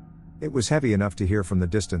throat. It was heavy enough to hear from the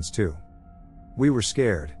distance too. We were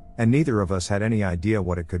scared, and neither of us had any idea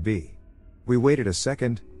what it could be. We waited a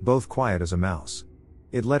second, both quiet as a mouse.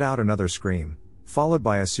 It let out another scream, followed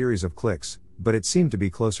by a series of clicks, but it seemed to be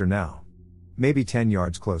closer now. Maybe 10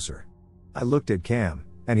 yards closer. I looked at Cam,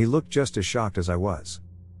 and he looked just as shocked as I was.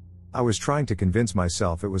 I was trying to convince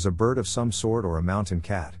myself it was a bird of some sort or a mountain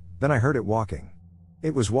cat, then I heard it walking.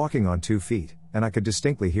 It was walking on 2 feet, and I could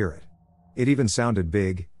distinctly hear it. It even sounded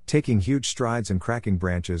big, taking huge strides and cracking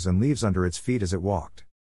branches and leaves under its feet as it walked.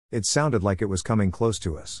 It sounded like it was coming close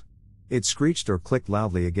to us. It screeched or clicked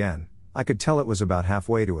loudly again. I could tell it was about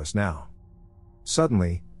halfway to us now.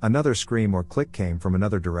 Suddenly, another scream or click came from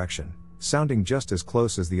another direction, sounding just as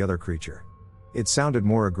close as the other creature. It sounded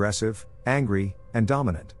more aggressive, angry, and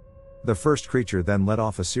dominant. The first creature then let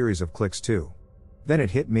off a series of clicks too. Then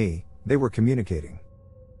it hit me, they were communicating.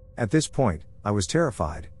 At this point, I was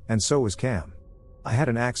terrified, and so was Cam. I had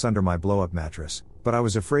an axe under my blow-up mattress, but I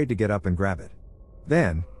was afraid to get up and grab it.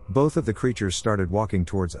 Then, both of the creatures started walking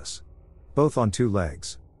towards us. Both on 2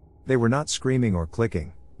 legs. They were not screaming or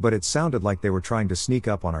clicking, but it sounded like they were trying to sneak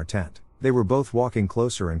up on our tent. They were both walking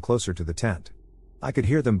closer and closer to the tent. I could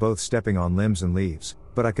hear them both stepping on limbs and leaves,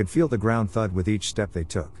 but I could feel the ground thud with each step they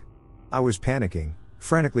took. I was panicking,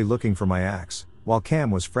 frantically looking for my axe, while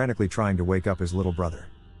Cam was frantically trying to wake up his little brother.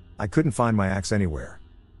 I couldn't find my axe anywhere.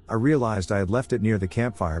 I realized I had left it near the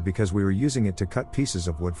campfire because we were using it to cut pieces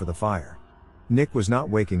of wood for the fire. Nick was not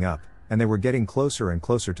waking up, and they were getting closer and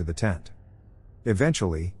closer to the tent.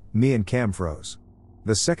 Eventually, me and Cam froze.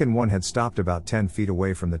 The second one had stopped about 10 feet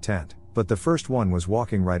away from the tent, but the first one was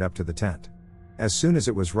walking right up to the tent. As soon as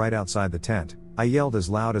it was right outside the tent, I yelled as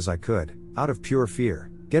loud as I could, out of pure fear,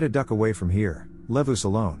 "Get a duck away from here, leave us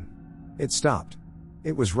alone." It stopped.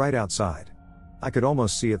 It was right outside. I could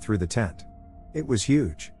almost see it through the tent. It was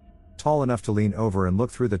huge. Tall enough to lean over and look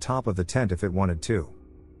through the top of the tent if it wanted to.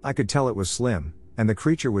 I could tell it was slim, and the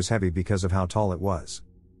creature was heavy because of how tall it was.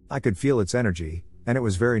 I could feel its energy, and it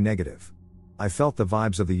was very negative. I felt the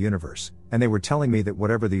vibes of the universe, and they were telling me that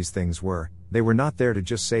whatever these things were, they were not there to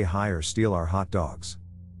just say hi or steal our hot dogs.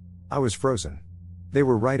 I was frozen. They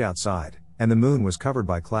were right outside, and the moon was covered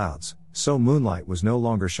by clouds, so moonlight was no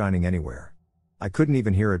longer shining anywhere. I couldn't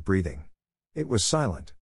even hear it breathing. It was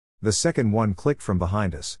silent. The second one clicked from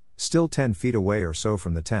behind us, still 10 feet away or so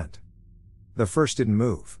from the tent. The first didn't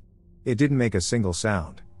move. It didn't make a single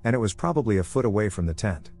sound, and it was probably a foot away from the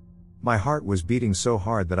tent. My heart was beating so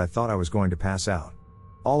hard that I thought I was going to pass out.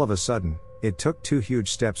 All of a sudden, it took 2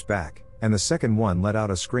 huge steps back, and the second one let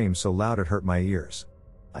out a scream so loud it hurt my ears.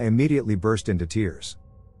 I immediately burst into tears.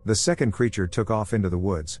 The second creature took off into the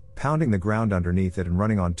woods, pounding the ground underneath it and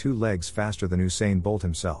running on 2 legs faster than Usain Bolt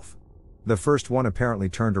himself. The first one apparently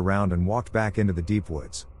turned around and walked back into the deep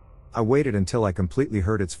woods. I waited until I completely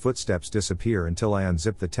heard its footsteps disappear until I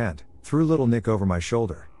unzipped the tent, threw little Nick over my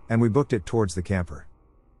shoulder, and we booked it towards the camper.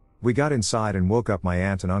 We got inside and woke up my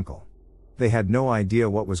aunt and uncle. They had no idea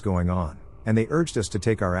what was going on, and they urged us to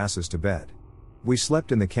take our asses to bed. We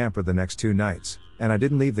slept in the camper the next 2 nights, and I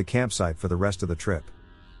didn't leave the campsite for the rest of the trip.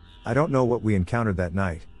 I don't know what we encountered that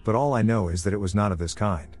night, but all I know is that it was not of this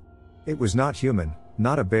kind. It was not human,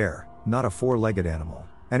 not a bear, not a 4-legged animal,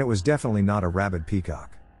 and it was definitely not a rabid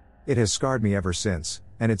peacock. It has scarred me ever since,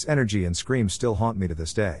 and its energy and screams still haunt me to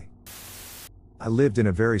this day. I lived in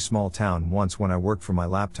a very small town once when I worked for my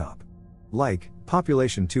laptop.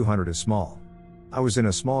 Population 200 is small. I was in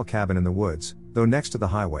a small cabin in the woods, though next to the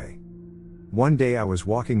highway. One day I was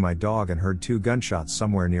walking my dog and heard 2 gunshots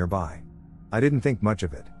somewhere nearby. I didn't think much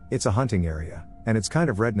of it. It's a hunting area, and it's kind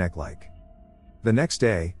of redneck-like. The next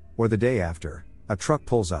day, or the day after, a truck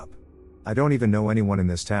pulls up. I don't even know anyone in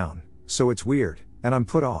this town, so it's weird, and I'm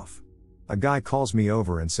put off. A guy calls me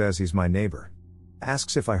over and says he's my neighbor.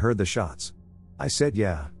 Asks if I heard the shots. I said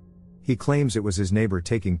yeah. He claims it was his neighbor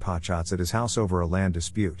taking potshots at his house over a land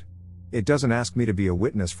dispute. It doesn't ask me to be a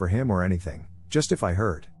witness for him or anything, just if I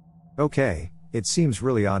heard. Okay, it seems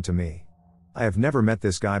really odd to me. I have never met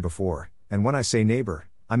this guy before, and when I say neighbor,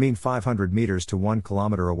 I mean 500 meters to 1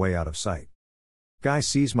 kilometer away out of sight. Guy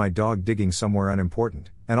sees my dog digging somewhere unimportant,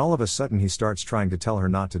 and all of a sudden he starts trying to tell her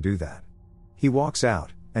not to do that. He walks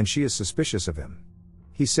out, and she is suspicious of him.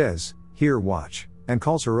 He says, "Here, watch," and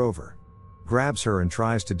calls her over. Grabs her and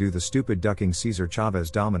tries to do the stupid ducking Cesar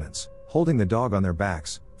Chavez dominance, holding the dog on their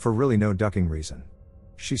backs, for really no ducking reason.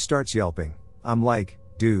 She starts yelping. I'm like,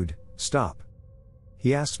 dude, stop.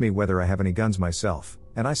 He asks me whether I have any guns myself,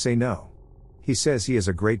 and I say no. He says he is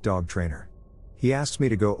a great dog trainer. He asks me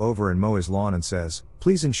to go over and mow his lawn and says,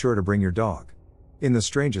 please ensure to bring your dog. In the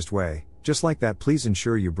strangest way, just like that, please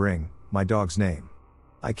ensure you bring my dog's name.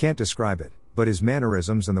 I can't describe it, but his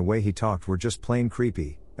mannerisms and the way he talked were just plain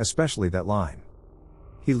creepy, especially that line.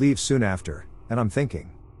 He leaves soon after, and I'm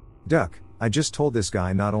thinking, duck, I just told this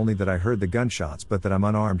guy not only that I heard the gunshots but that I'm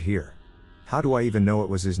unarmed here. How do I even know it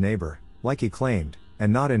was his neighbor, like he claimed,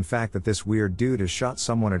 and not in fact that this weird dude has shot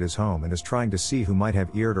someone at his home and is trying to see who might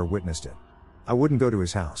have eared or witnessed it? I wouldn't go to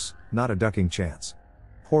his house, not a ducking chance.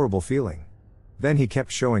 Horrible feeling. Then he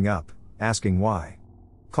kept showing up, asking why.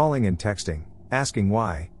 Calling and texting, asking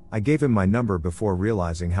why. I gave him my number before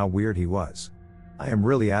realizing how weird he was. I am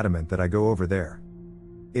really adamant that I go over there.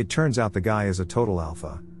 It turns out the guy is a total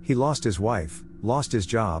alpha. He lost his wife, lost his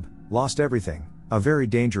job, lost everything, a very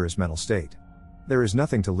dangerous mental state. There is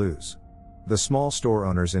nothing to lose. The small store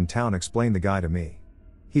owners in town explained the guy to me.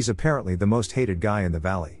 He's apparently the most hated guy in the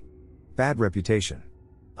valley. Bad reputation.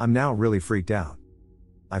 I'm now really freaked out.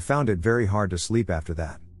 I found it very hard to sleep after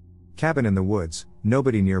that. Cabin in the woods,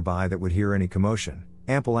 nobody nearby that would hear any commotion,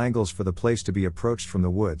 ample angles for the place to be approached from the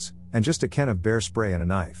woods, and just a can of bear spray and a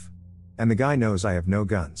knife. And the guy knows I have no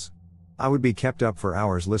guns. I would be kept up for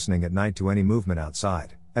hours listening at night to any movement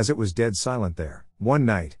outside, as it was dead silent there. One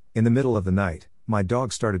night, in the middle of the night, my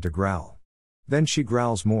dog started to growl. Then she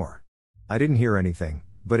growls more. I didn't hear anything,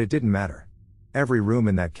 but it didn't matter. Every room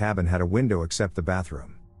in that cabin had a window except the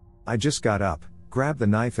bathroom. I just got up, grabbed the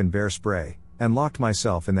knife and bear spray, and locked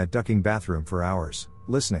myself in that ducking bathroom for hours,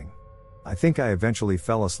 listening. I think I eventually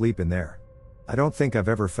fell asleep in there. I don't think I've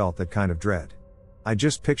ever felt that kind of dread. I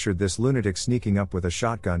just pictured this lunatic sneaking up with a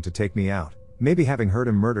shotgun to take me out, maybe having heard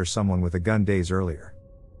him murder someone with a gun days earlier.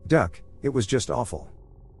 Duck, it was just awful.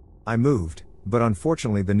 I moved, but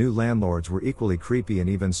unfortunately the new landlords were equally creepy and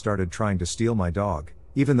even started trying to steal my dog,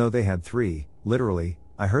 even though they had 3, literally.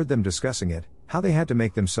 I heard them discussing it, how they had to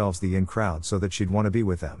make themselves the in crowd so that she'd want to be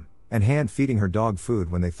with them, and hand feeding her dog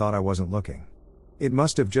food when they thought I wasn't looking. It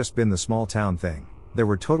must have just been the small town thing. There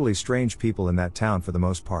were totally strange people in that town for the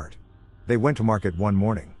most part. They went to market one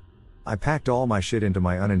morning. I packed all my shit into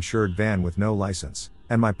my uninsured van with no license,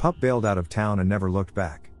 and my pup bailed out of town and never looked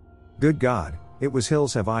back. Good God, it was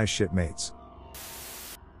Hills Have Eyes shit, mates.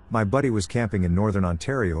 My buddy was camping in northern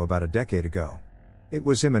Ontario about a decade ago. It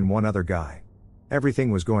was him and one other guy.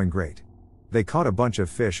 Everything was going great. They caught a bunch of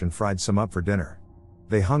fish and fried some up for dinner.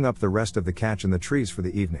 They hung up the rest of the catch in the trees for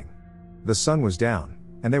the evening. The sun was down,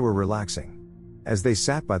 and they were relaxing. As they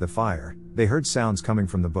sat by the fire, they heard sounds coming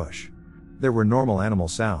from the bush. There were normal animal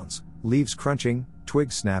sounds, leaves crunching,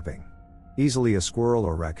 twigs snapping. Easily a squirrel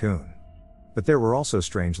or raccoon. But there were also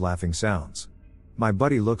strange laughing sounds. My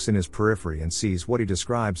buddy looks in his periphery and sees what he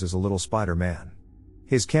describes as a little spider man.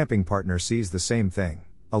 His camping partner sees the same thing,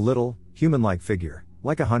 a little, human-like figure,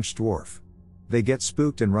 like a hunched dwarf. They get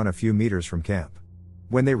spooked and run a few meters from camp.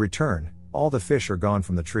 When they return, all the fish are gone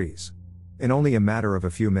from the trees. In only a matter of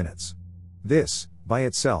a few minutes. This, by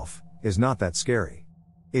itself, is not that scary.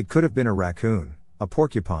 It could have been a raccoon, a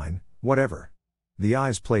porcupine, whatever. The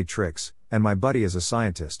eyes play tricks, and my buddy is a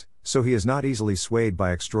scientist, so he is not easily swayed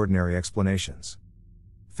by extraordinary explanations.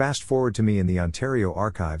 Fast forward to me in the Ontario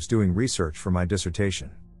archives doing research for my dissertation.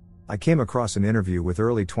 I came across an interview with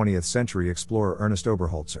early 20th century explorer Ernest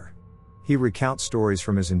Oberholzer. He recounts stories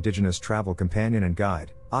from his indigenous travel companion and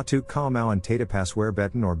guide, Atuk Kamau and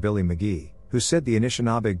Tatapaswerbeten or Billy McGee, who said the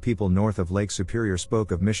Anishinaabeg people north of Lake Superior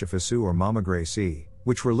spoke of Mishifisu or Mama Gray Sea,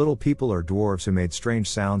 which were little people or dwarves who made strange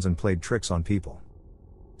sounds and played tricks on people.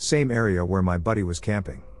 Same area where my buddy was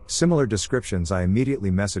camping. Similar descriptions. I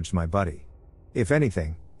immediately messaged my buddy. If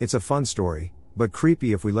anything, it's a fun story, but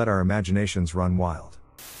creepy if we let our imaginations run wild.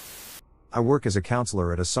 I work as a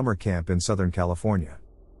counselor at a summer camp in Southern California.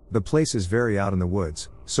 The place is very out in the woods,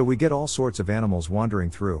 so we get all sorts of animals wandering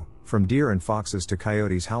through, from deer and foxes to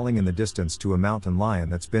coyotes howling in the distance to a mountain lion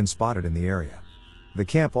that's been spotted in the area. The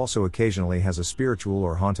camp also occasionally has a spiritual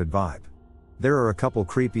or haunted vibe. There are a couple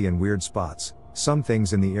creepy and weird spots, some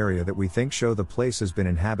things in the area that we think show the place has been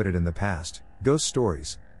inhabited in the past, ghost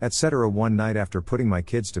stories, etc. One night after putting my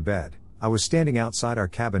kids to bed, I was standing outside our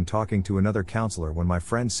cabin talking to another counselor when my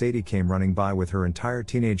friend Sadie came running by with her entire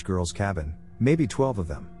teenage girls' cabin, maybe 12 of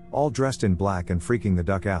them, all dressed in black and freaking the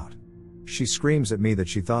duck out. She screams at me that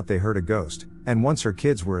she thought they heard a ghost, and once her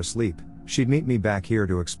kids were asleep, she'd meet me back here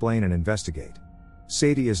to explain and investigate.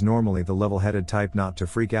 Sadie is normally the level-headed type not to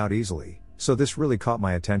freak out easily, so this really caught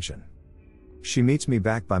my attention. She meets me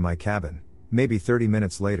back by my cabin, maybe 30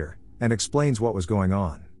 minutes later, and explains what was going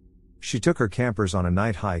on. She took her campers on a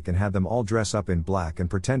night hike and had them all dress up in black and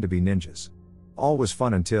pretend to be ninjas. All was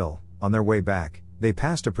fun until, on their way back, they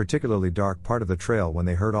passed a particularly dark part of the trail when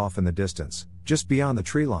they heard off in the distance, just beyond the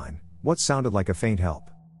tree line, what sounded like a faint help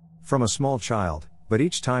from a small child, but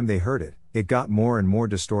each time they heard it, it got more and more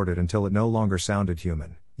distorted until it no longer sounded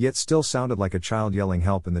human, yet still sounded like a child yelling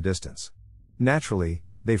help in the distance. Naturally,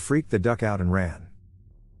 they freaked the duck out and ran.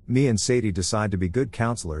 Me and Sadie decide to be good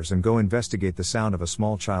counselors and go investigate the sound of a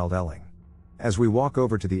small child yelling. As we walk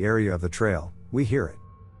over to the area of the trail, we hear it.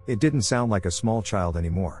 It didn't sound like a small child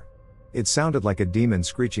anymore. It sounded like a demon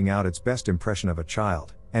screeching out its best impression of a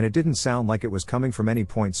child, and it didn't sound like it was coming from any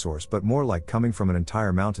point source but more like coming from an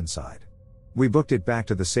entire mountainside. We booked it back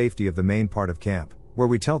to the safety of the main part of camp, where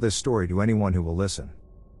we tell this story to anyone who will listen.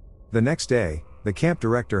 The next day, the camp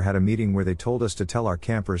director had a meeting where they told us to tell our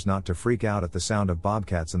campers not to freak out at the sound of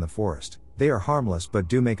bobcats in the forest. They are harmless but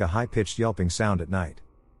do make a high-pitched yelping sound at night.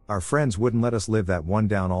 Our friends wouldn't let us live that one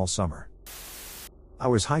down all summer. I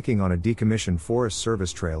was hiking on a decommissioned Forest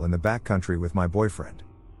Service trail in the backcountry with my boyfriend.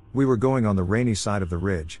 We were going on the rainy side of the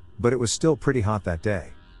ridge, but it was still pretty hot that day.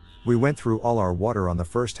 We went through all our water on the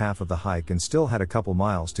first half of the hike and still had a couple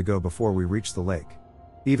miles to go before we reached the lake.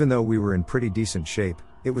 Even though we were in pretty decent shape,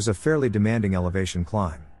 it was a fairly demanding elevation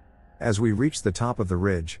climb. As we reached the top of the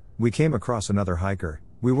ridge, we came across another hiker.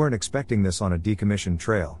 We weren't expecting this on a decommissioned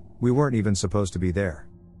trail, we weren't even supposed to be there.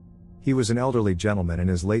 He was an elderly gentleman in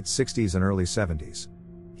his late 60s and early 70s.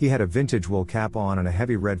 He had a vintage wool cap on and a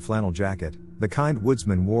heavy red flannel jacket, the kind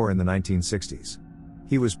woodsmen wore in the 1960s.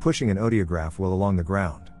 He was pushing an odeograph wheel along the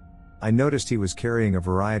ground. I noticed he was carrying a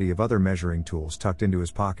variety of other measuring tools tucked into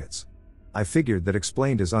his pockets. I figured that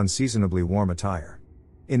explained his unseasonably warm attire.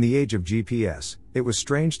 In the age of GPS, it was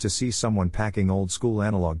strange to see someone packing old-school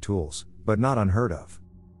analog tools, but not unheard of.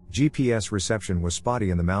 GPS reception was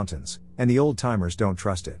spotty in the mountains, and the old-timers don't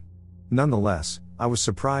trust it. Nonetheless, I was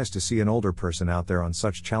surprised to see an older person out there on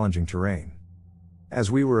such challenging terrain. As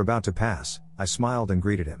we were about to pass, I smiled and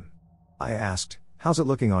greeted him. I asked, "How's it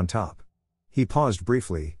looking on top?" He paused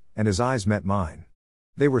briefly, and his eyes met mine.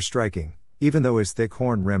 They were striking, even though his thick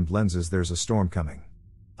horn-rimmed lenses "There's a storm coming.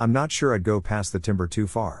 I'm not sure I'd go past the timber too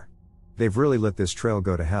far. They've really let this trail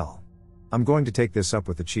go to hell. I'm going to take this up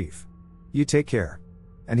with the chief. You take care."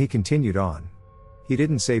 And he continued on. He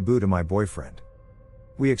didn't say boo to my boyfriend.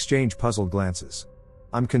 We exchanged puzzled glances.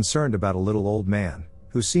 I'm concerned about a little old man,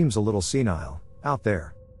 who seems a little senile, out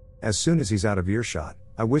there. As soon as he's out of earshot,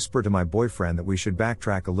 I whisper to my boyfriend that we should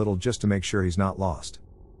backtrack a little just to make sure he's not lost.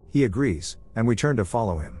 He agrees, and we turn to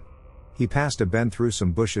follow him. He passed a bend through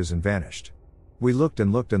some bushes and vanished. We looked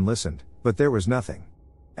and listened, but there was nothing.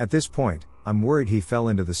 At this point, I'm worried he fell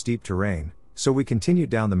into the steep terrain, so we continued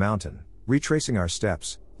down the mountain, retracing our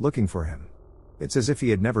steps, looking for him. It's as if he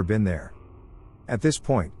had never been there. At this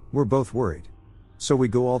point, we're both worried. So we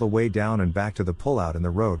go all the way down and back to the pullout in the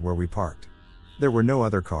road where we parked. There were no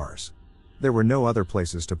other cars. There were no other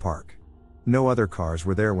places to park. No other cars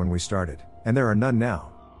were there when we started, and there are none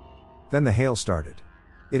now. Then the hail started.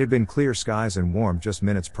 It had been clear skies and warm just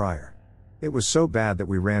minutes prior. It was so bad that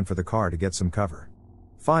we ran for the car to get some cover.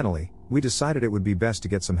 Finally, we decided it would be best to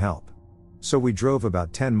get some help. So we drove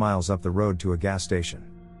about 10 miles up the road to a gas station.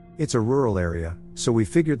 It's a rural area, so we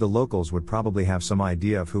figured the locals would probably have some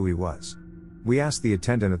idea of who he was. We asked the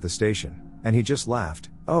attendant at the station, and he just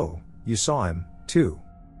laughed. "Oh, you saw him, too.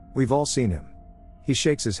 We've all seen him." He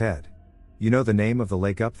shakes his head. "You know the name of the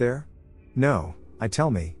lake up there?" "No," I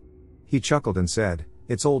tell me. He chuckled and said,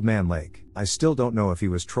 "It's Old Man Lake." I still don't know if he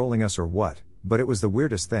was trolling us or what, but it was the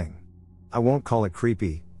weirdest thing. I won't call it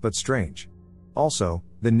creepy, but strange. Also,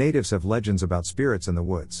 the natives have legends about spirits in the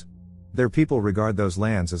woods. Their people regard those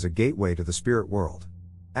lands as a gateway to the spirit world.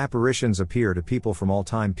 Apparitions appear to people from all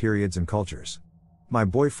time periods and cultures. My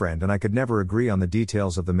boyfriend and I could never agree on the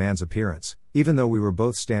details of the man's appearance, even though we were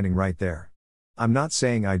both standing right there. I'm not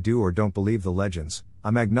saying I do or don't believe the legends,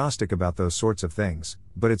 I'm agnostic about those sorts of things,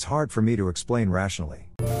 but it's hard for me to explain rationally.